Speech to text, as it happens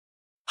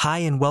Hi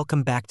and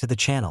welcome back to the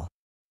channel.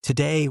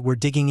 Today, we're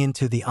digging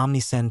into the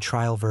Omnisend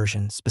Trial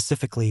version,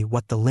 specifically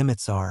what the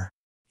limits are.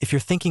 If you're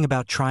thinking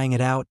about trying it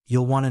out,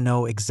 you'll want to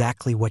know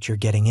exactly what you're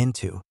getting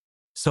into.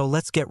 So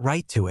let's get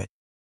right to it.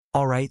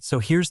 Alright, so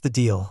here's the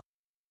deal.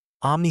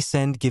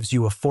 Omnisend gives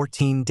you a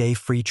 14-day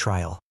free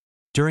trial.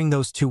 During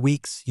those 2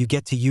 weeks, you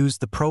get to use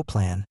the Pro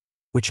plan,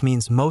 which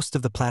means most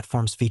of the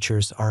platform's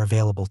features are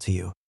available to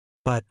you.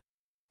 But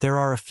there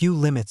are a few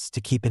limits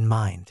to keep in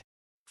mind.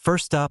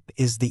 First up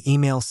is the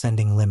email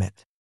sending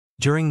limit.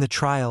 During the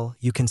trial,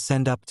 you can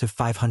send up to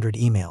 500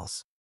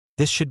 emails.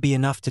 This should be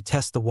enough to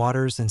test the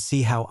waters and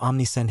see how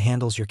Omnisend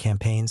handles your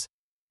campaigns,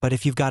 but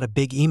if you've got a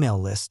big email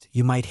list,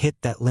 you might hit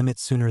that limit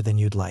sooner than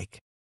you'd like.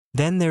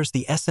 Then there's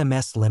the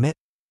SMS limit.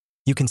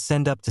 You can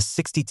send up to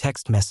 60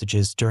 text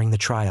messages during the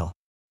trial.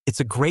 It's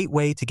a great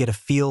way to get a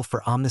feel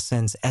for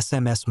Omnisend's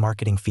SMS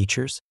marketing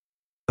features,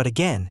 but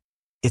again,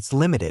 it's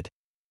limited,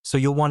 so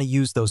you'll want to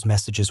use those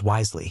messages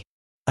wisely.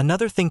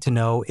 Another thing to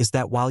know is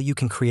that while you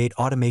can create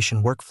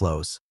automation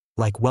workflows,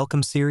 like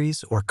welcome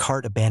series or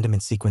cart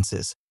abandonment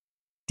sequences,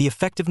 the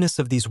effectiveness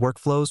of these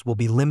workflows will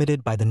be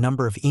limited by the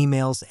number of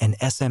emails and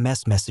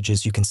SMS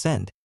messages you can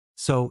send.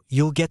 So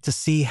you'll get to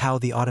see how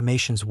the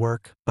automations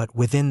work, but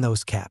within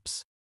those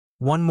caps.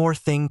 One more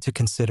thing to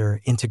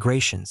consider: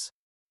 integrations.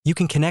 You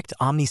can connect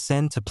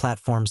Omnisend to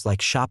platforms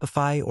like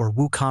Shopify or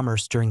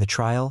WooCommerce during the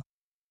trial,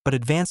 but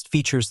advanced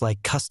features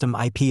like custom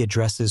IP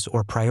addresses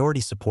or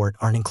priority support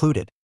aren't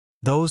included.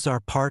 Those are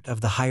part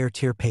of the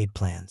higher-tier paid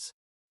plans.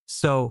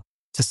 So,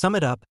 to sum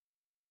it up,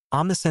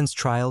 Omnisend's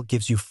trial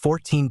gives you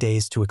 14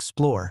 days to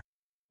explore,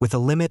 with a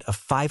limit of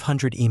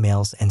 500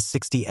 emails and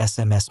 60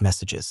 SMS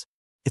messages.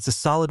 It's a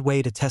solid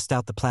way to test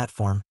out the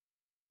platform,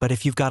 but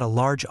if you've got a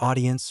large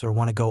audience or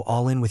want to go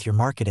all in with your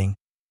marketing,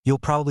 you'll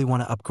probably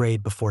want to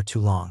upgrade before too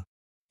long.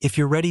 If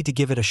you're ready to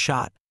give it a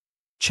shot,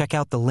 check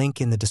out the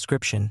link in the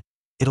description.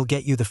 It'll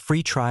get you the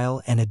free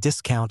trial and a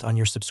discount on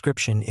your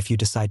subscription if you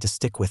decide to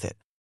stick with it.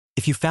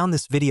 If you found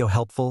this video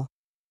helpful,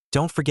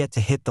 don't forget to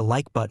hit the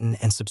like button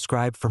and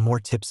subscribe for more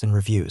tips and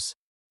reviews.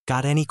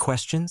 Got any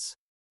questions?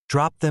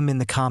 Drop them in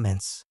the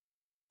comments.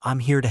 I'm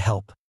here to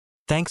help.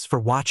 Thanks for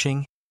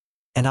watching,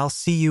 and I'll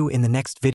see you in the next video.